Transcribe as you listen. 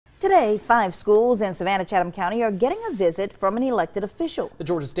Today, 5 schools in Savannah-Chatham County are getting a visit from an elected official. The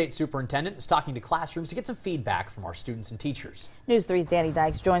Georgia State Superintendent is talking to classrooms to get some feedback from our students and teachers. News 3's Danny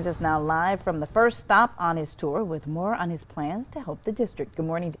Dykes joins us now live from the first stop on his tour with more on his plans to help the district. Good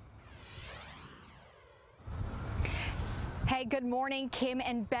morning. Hey, good morning, Kim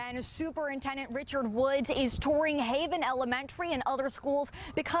and Ben. Superintendent Richard Woods is touring Haven Elementary and other schools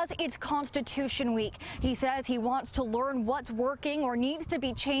because it's Constitution Week. He says he wants to learn what's working or needs to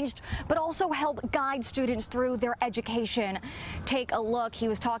be changed, but also help guide students through their education. Take a look. He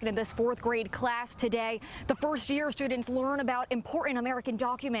was talking to this 4th grade class today. The first year students learn about important American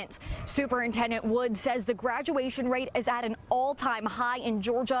documents. Superintendent Woods says the graduation rate is at an all-time high in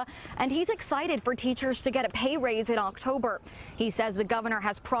Georgia, and he's excited for teachers to get a pay raise in October. He says the governor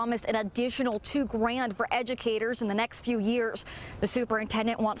has promised an additional $2 grand for educators in the next few years. The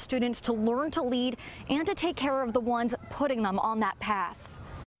superintendent wants students to learn to lead and to take care of the ones putting them on that path.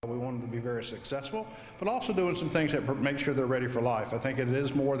 We want them to be very successful, but also doing some things that make sure they're ready for life. I think it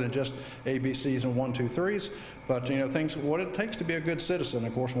is more than just ABCs and 1, 2, 3s, but things what it takes to be a good citizen.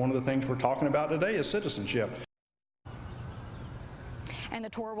 Of course, one of the things we're talking about today is citizenship. And the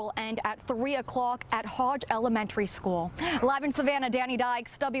tour will end at 3 o'clock at Hodge Elementary School. Live in Savannah, Danny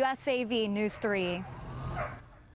Dykes, WSAV News 3.